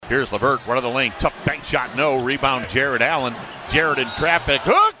Here's Levert, one of the lane, tough bank shot, no. Rebound, Jarrett Allen. Jarrett in traffic,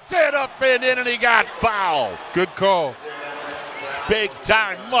 hooked it up and in, and he got fouled. Good call. Big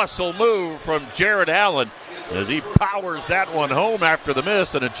time muscle move from Jarrett Allen as he powers that one home after the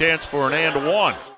miss and a chance for an and one.